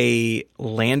was a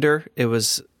lander. It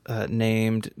was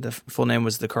named, the full name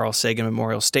was the Carl Sagan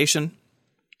Memorial Station.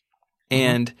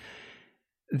 And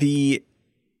the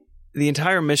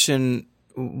entire mission,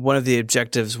 one of the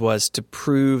objectives was to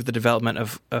prove the development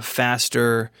of a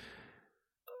faster,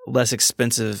 less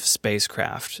expensive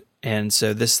spacecraft. And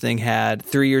so this thing had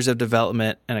 3 years of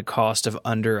development and a cost of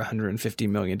under $150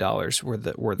 million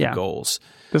were the goals.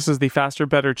 This is the faster,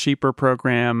 better, cheaper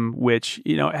program, which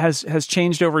has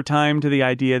changed over time to the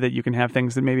idea that you can have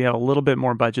things that maybe have a little bit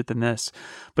more budget than this.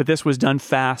 But this was done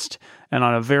fast and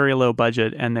on a very low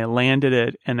budget, and they landed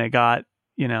it, and they got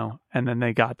and then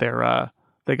they got their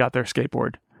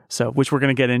skateboard. So, which we're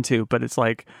going to get into, but it's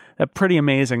like pretty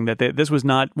amazing that this was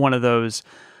not one of those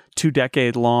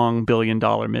 2-decade-long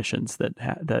billion-dollar missions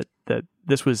that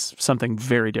this was something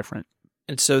very different.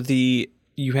 And so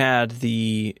you had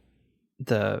the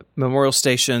Memorial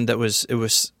Station it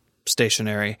was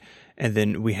stationary, and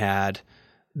then we had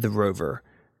the rover.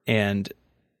 And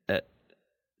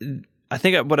I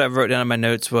think what I wrote down in my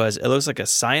notes was it looks like a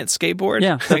science skateboard.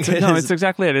 Yeah, it's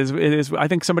exactly it. It is. I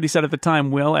think somebody said at the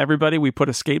time, "Will everybody, we put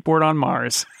a skateboard on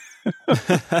Mars."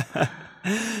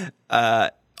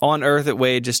 On Earth, it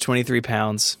weighed just 23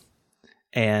 pounds,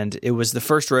 and it was the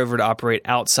first rover to operate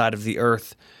outside of the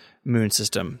Earth moon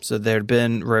system. So there had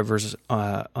been rovers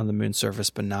on the moon surface,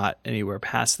 but not anywhere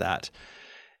past that.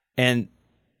 And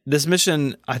this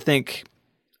mission, I think,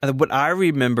 what I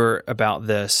remember about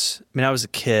this, I mean, I was a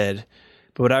kid,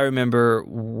 but what I remember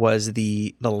was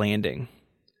the landing.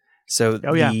 So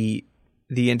the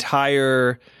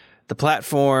entire, the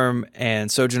platform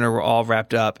and Sojourner were all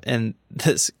wrapped up in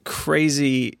this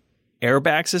crazy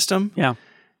airbag system. Yeah.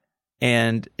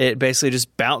 And it basically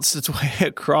just bounced its way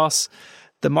across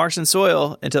the Martian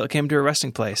soil until it came to a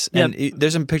resting place. Yeah. And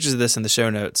there's some pictures of this in the show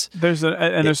notes. There's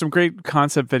some great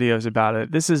concept videos about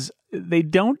it. They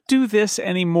don't do this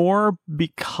anymore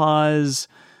because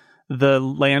the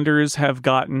landers have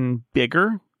gotten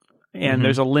bigger and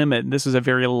there's a limit. This is a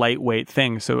very lightweight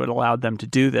thing, so it allowed them to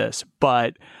do this.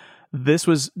 But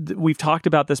we've talked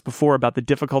about this before, about the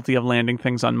difficulty of landing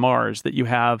things on Mars, that you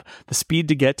have the speed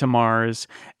to get to Mars,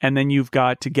 and then you've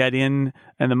got to get in,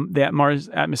 and that Mars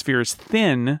atmosphere is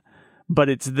thin, but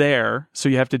it's there, so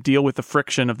you have to deal with the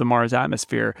friction of the Mars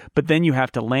atmosphere. But then you have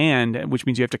to land, which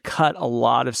means you have to cut a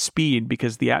lot of speed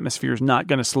because the atmosphere is not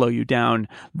going to slow you down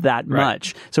that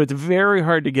much. So it's very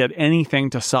hard to get anything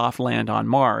to soft land on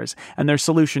Mars. And their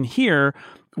solution here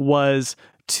was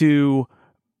to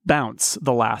bounce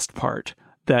the last part,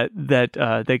 that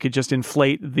they could just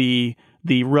inflate the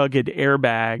rugged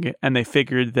airbag, and they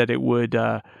figured that it would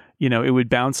it would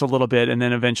bounce a little bit and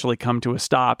then eventually come to a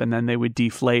stop, and then they would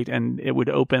deflate and it would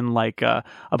open like a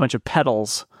bunch of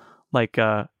petals, like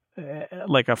a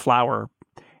flower,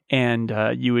 and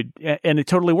it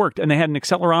totally worked. And they had an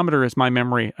accelerometer, as my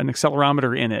memory, an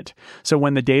accelerometer in it. So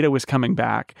when the data was coming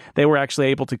back, they were actually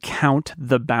able to count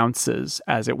the bounces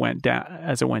as it went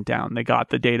down. They got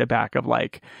the data back of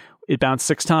like it bounced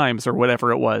 6 times or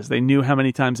whatever it was. They knew how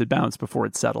many times it bounced before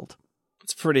it settled.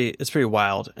 It's pretty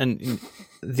wild. And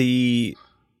the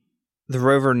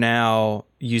rover now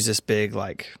uses this big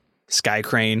like sky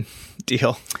crane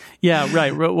deal. Yeah,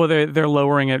 right. Well, they're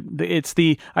lowering it. It's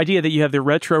the idea that you have the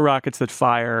retro rockets that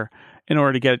fire in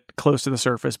order to get close to the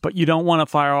surface, but you don't want to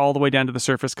fire all the way down to the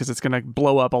surface because it's going to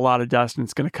blow up a lot of dust and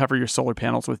it's going to cover your solar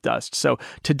panels with dust. So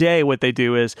today what they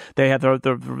do is they have the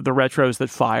retros that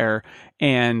fire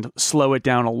and slow it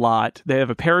down a lot. They have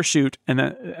a parachute and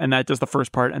that does the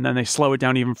first part, and then they slow it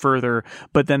down even further,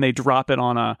 but then they drop it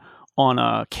on a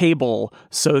cable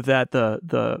so that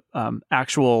the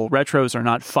actual retros are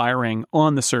not firing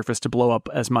on the surface to blow up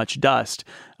as much dust.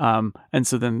 And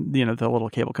so then, the little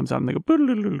cable comes out and they go,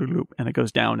 and it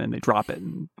goes down and they drop it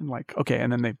and like, okay.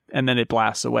 And then it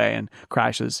blasts away and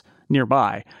crashes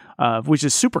nearby, which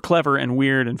is super clever and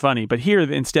weird and funny. But here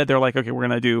instead they're like, okay, we're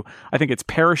going to do, I think it's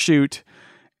parachute.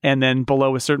 And then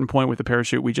below a certain point with the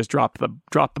parachute, we just drop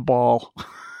the ball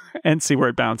and see where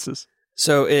it bounces.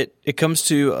 So it comes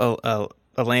to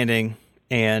a landing,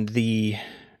 and the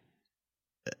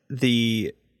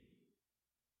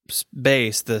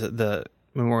base, the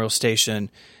Memorial Station,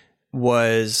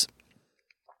 was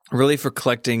really for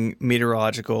collecting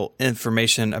meteorological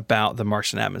information about the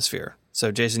Martian atmosphere.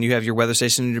 So, Jason, you have your weather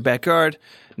station in your backyard.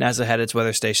 NASA had its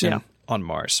weather station on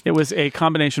Mars. It was a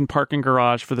combination parking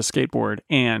garage for the skateboard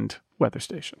and weather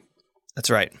station. That's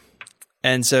right.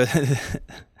 And so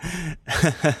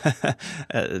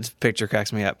this picture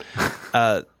cracks me up.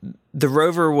 The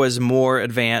rover was more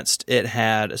advanced. It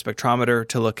had a spectrometer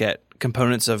to look at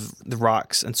components of the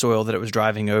rocks and soil that it was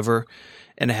driving over.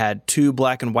 And it had 2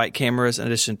 black and white cameras in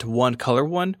addition to 1 color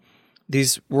one.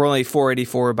 These were only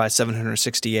 484 by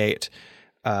 768,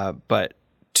 but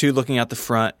 2 looking out the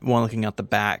front, 1 looking out the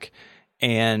back.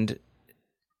 And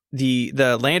the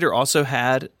lander also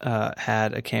had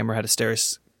a camera, had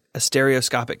a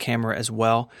stereoscopic camera as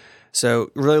well.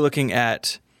 So really looking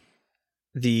at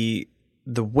the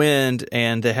wind,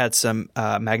 and they had some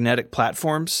magnetic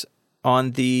platforms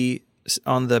on the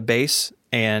base,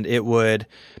 and it would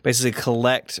basically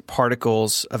collect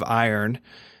particles of iron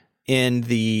in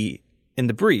the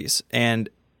breeze and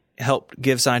help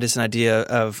give scientists an idea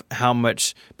of how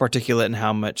much particulate and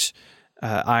how much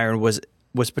iron was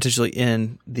potentially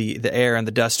in the air and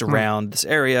the dust around this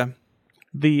area.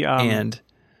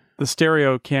 The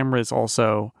stereo cameras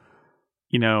also,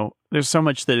 there's so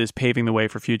much that is paving the way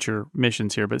for future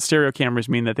missions here, but stereo cameras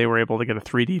mean that they were able to get a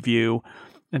 3D view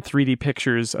and 3D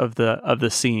pictures of the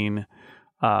scene.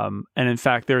 And in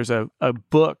fact, there's a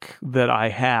book that I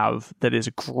have that is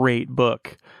a great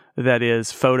book that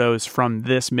is photos from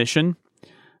this mission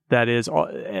that is,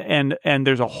 and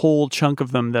there's a whole chunk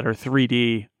of them that are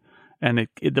 3D. And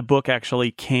the book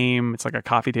actually came, it's like a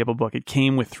coffee table book. It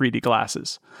came with 3D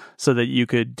glasses so that you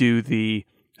could do the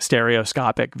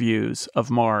stereoscopic views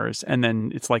of Mars. And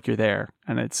then it's like you're there.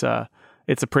 And it's a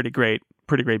pretty great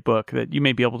book that you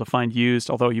may be able to find used,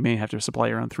 although you may have to supply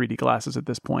your own 3D glasses at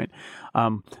this point.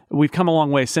 We've come a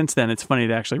long way since then. It's funny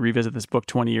to actually revisit this book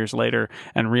 20 years later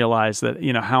and realize that,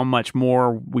 how much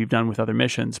more we've done with other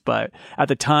missions. But at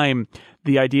the time,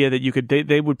 the idea that you could,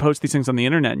 they would post these things on the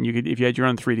internet, and you could, if you had your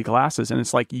own 3D glasses, and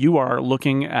it's like you are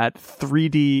looking at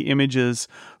 3D images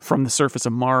from the surface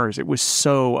of Mars. It was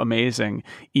so amazing,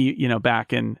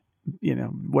 back in,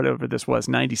 whatever this was,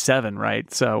 97,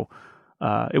 right? So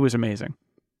it was amazing.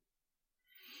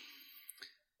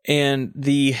 And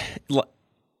the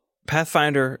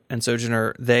Pathfinder and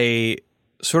Sojourner, they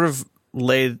sort of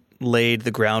laid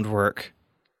the groundwork,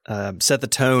 set the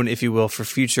tone, if you will, for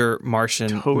future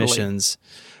Martian missions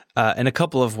in a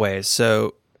couple of ways.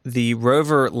 So the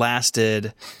rover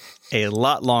lasted a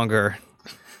lot longer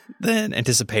than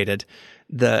anticipated.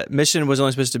 The mission was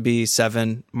only supposed to be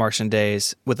 7 Martian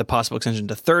days with a possible extension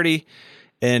to 30. It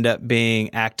ended up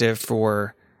being active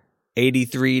for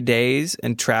 83 days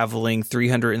and traveling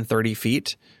 330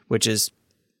 feet, which is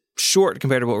short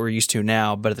compared to what we're used to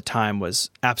now, but at the time was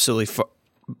absolutely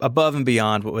above and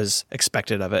beyond what was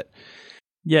expected of it.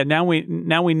 Yeah, now we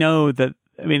know that.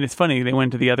 I mean, it's funny, they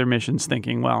went to the other missions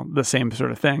thinking, well, the same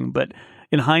sort of thing, but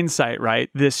in hindsight, right,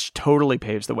 this totally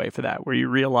paves the way for that, where you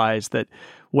realize that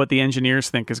what the engineers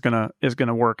think is gonna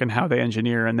work and how they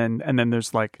engineer, and then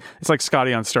there's it's like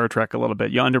Scotty on Star Trek a little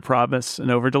bit. You underpromise and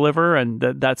overdeliver, and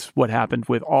that's what happened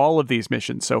with all of these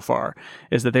missions so far,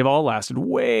 is that they've all lasted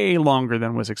way longer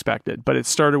than was expected. But it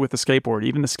started with the skateboard.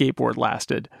 Even the skateboard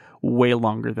lasted way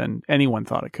longer than anyone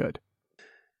thought it could.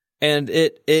 And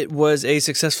it was a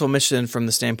successful mission from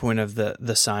the standpoint of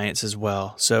the science as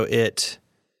well. So it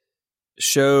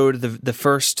showed the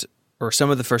first, or some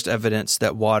of the first evidence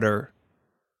that water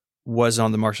was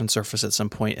on the Martian surface at some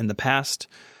point in the past.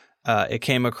 It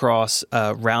came across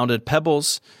rounded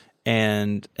pebbles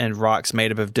and rocks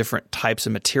made up of different types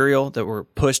of material that were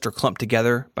pushed or clumped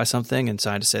together by something, and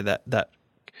scientists say that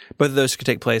both of those could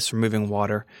take place from moving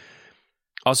water.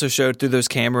 Also showed through those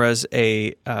cameras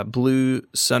a blue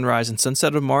sunrise and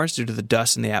sunset of Mars due to the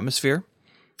dust in the atmosphere.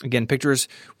 Again, pictures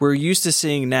we're used to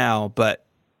seeing now, but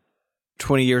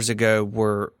 20 years ago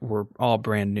were all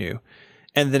brand new.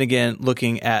 And then again,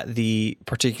 looking at the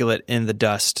particulate in the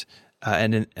dust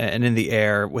and in the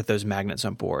air with those magnets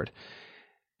on board.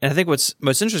 And I think what's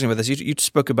most interesting about this, you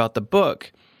spoke about the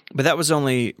book, but that was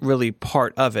only really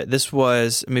part of it. This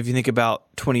was, if you think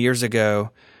about 20 years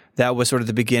ago, that was sort of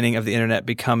the beginning of the internet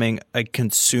becoming a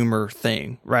consumer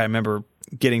thing, right? I remember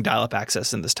getting dial-up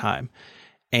access in this time.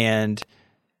 And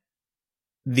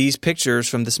these pictures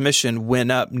from this mission went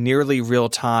up nearly real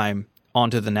time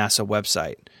onto the NASA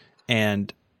website.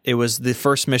 And it was the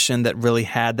first mission that really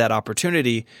had that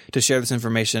opportunity to share this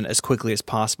information as quickly as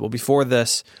possible. Before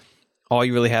this, all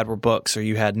you really had were books, or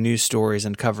you had news stories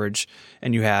and coverage,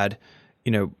 and you had,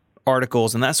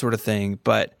 articles and that sort of thing.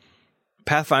 But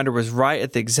Pathfinder was right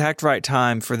at the exact right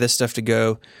time for this stuff to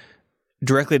go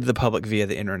directly to the public via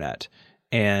the internet.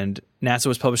 And NASA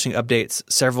was publishing updates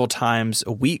several times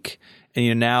a week.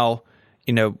 And now,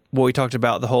 what we talked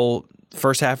about the whole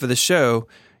first half of the show,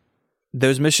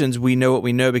 those missions, we know what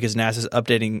we know because NASA's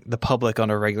updating the public on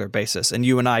a regular basis. And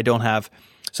you and I don't have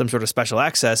some sort of special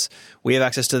access. We have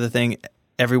access to the thing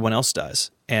everyone else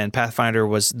does. And Pathfinder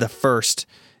was the first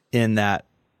in that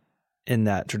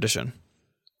tradition.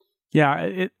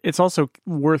 Yeah, it's also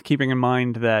worth keeping in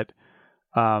mind that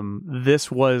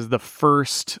this was the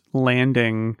first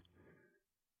landing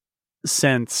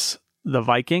since the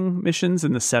Viking missions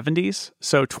in the 70s.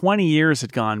 So 20 years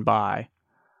had gone by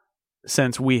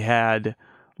since we had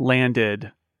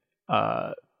landed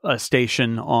a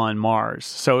station on Mars.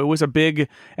 So it was a big,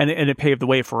 and it paved the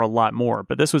way for a lot more.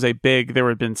 But this was a big, there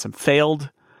had been some failed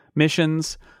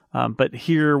missions, but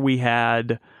here we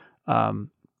had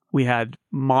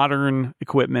modern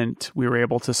equipment. We were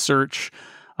able to search.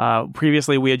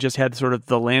 Previously, we had just had sort of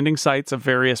the landing sites of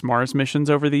various Mars missions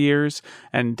over the years.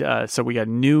 And so we got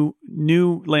new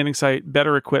landing site,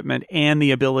 better equipment, and the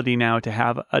ability now to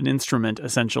have an instrument,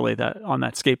 essentially, that on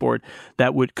that skateboard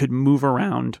that could move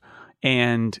around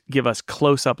and give us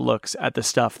close-up looks at the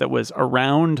stuff that was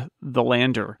around the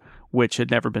lander, which had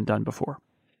never been done before.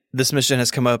 This mission has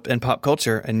come up in pop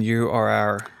culture, and you are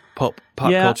our pop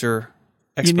culture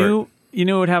expert. You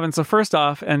knew what happened. So first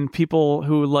off, and people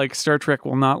who like Star Trek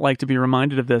will not like to be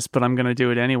reminded of this, but I'm going to do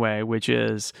it anyway, which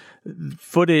is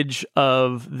footage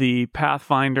of the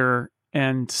Pathfinder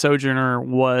and Sojourner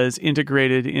was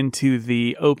integrated into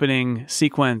the opening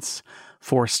sequence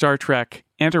for Star Trek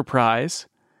Enterprise,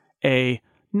 a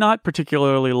not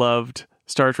particularly loved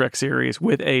Star Trek series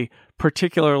with a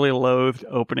particularly loathed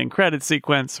opening credit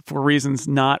sequence for reasons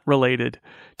not related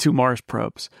to Mars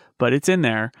probes, but it's in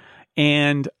there.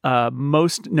 And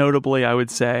most notably, I would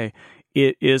say,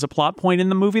 it is a plot point in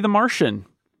the movie The Martian,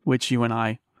 which you and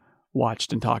I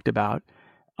watched and talked about,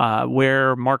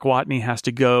 where Mark Watney has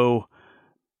to go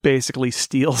basically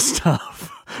steal stuff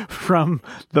from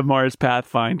the Mars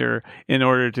Pathfinder in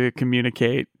order to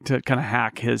communicate, to kind of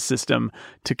hack his system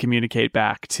to communicate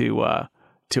back to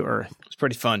Earth. It's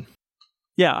pretty fun.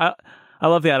 Yeah, I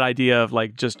love that idea of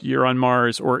like just you're on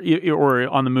Mars or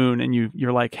on the moon and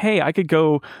you're like, hey, I could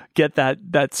go get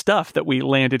that stuff that we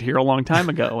landed here a long time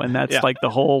ago, and that's like that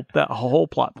whole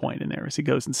plot point in there as he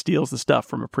goes and steals the stuff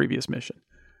from a previous mission.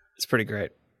 It's pretty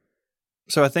great.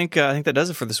 So I think that does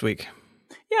it for this week.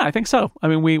 Yeah, I think so. I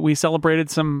mean, we celebrated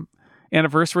some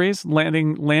anniversaries,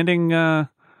 landing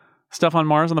stuff on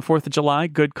Mars on the 4th of July.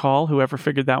 Good call, whoever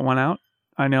figured that one out.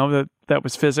 I know that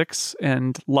was physics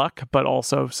and luck, but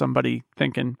also somebody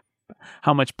thinking,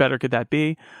 how much better could that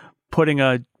be? Putting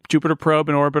a Jupiter probe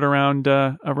in orbit around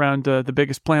the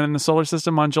biggest planet in the solar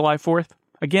system on July 4th.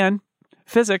 Again,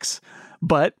 physics,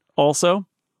 but also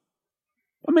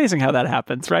amazing how that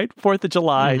happens, right? 4th of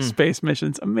July, space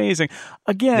missions, amazing.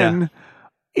 Again,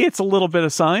 It's a little bit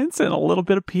of science and a little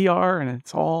bit of PR, and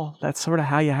that's sort of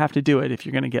how you have to do it if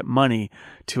you're going to get money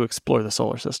to explore the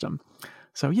solar system.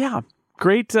 So yeah,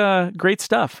 great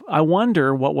stuff. I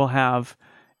wonder what we'll have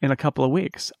in a couple of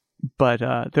weeks, but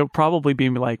there'll probably be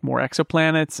like more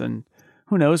exoplanets and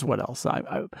who knows what else.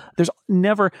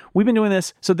 We've been doing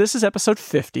this. So this is episode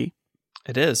 50.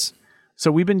 It is.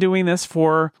 So we've been doing this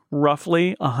for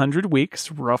roughly 100 weeks,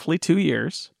 roughly 2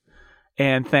 years.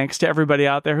 And thanks to everybody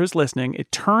out there who's listening, it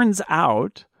turns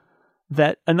out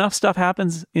that enough stuff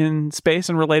happens in space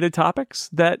and related topics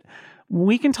that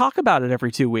we can talk about it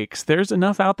every 2 weeks. There's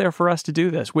enough out there for us to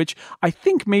do this, which I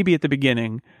think maybe at the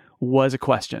beginning was a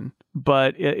question,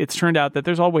 but it's turned out that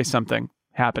there's always something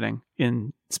happening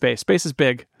in space. Space is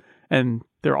big, and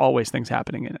there are always things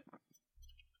happening in it.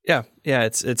 Yeah.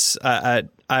 It's. I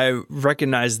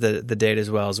recognize the date as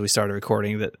well as we started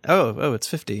recording that. Oh, it's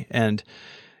 50, and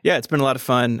yeah, it's been a lot of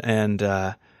fun, and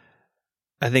I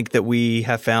think that we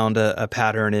have found a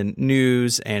pattern in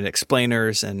news and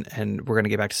explainers, and we're going to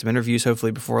get back to some interviews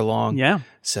hopefully before long. Yeah.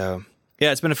 So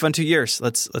yeah, it's been a fun 2 years.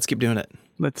 Let's keep doing it.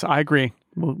 I agree.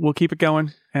 We'll keep it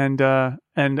going, and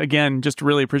again, just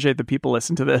really appreciate the people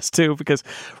listen to this too, because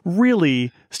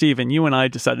really, Stephen, you and I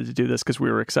decided to do this because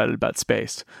we were excited about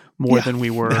space more than we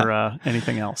were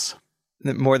anything else.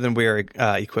 More than we are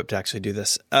equipped to actually do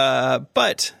this.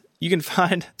 But you can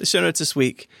find the show notes this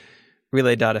week,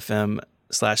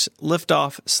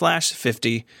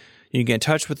 relay.fm/liftoff/50. You can get in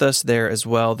touch with us there as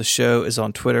well. The show is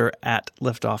on Twitter at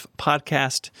Liftoff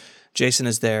Podcast. Jason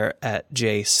is there at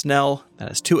jsnell. That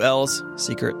has 2 L's,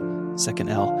 secret, second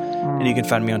L. And you can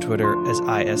find me on Twitter as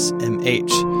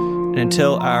ISMH. And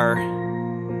until our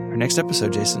next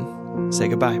episode, Jason, say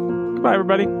goodbye. Goodbye,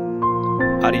 everybody.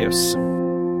 Adios.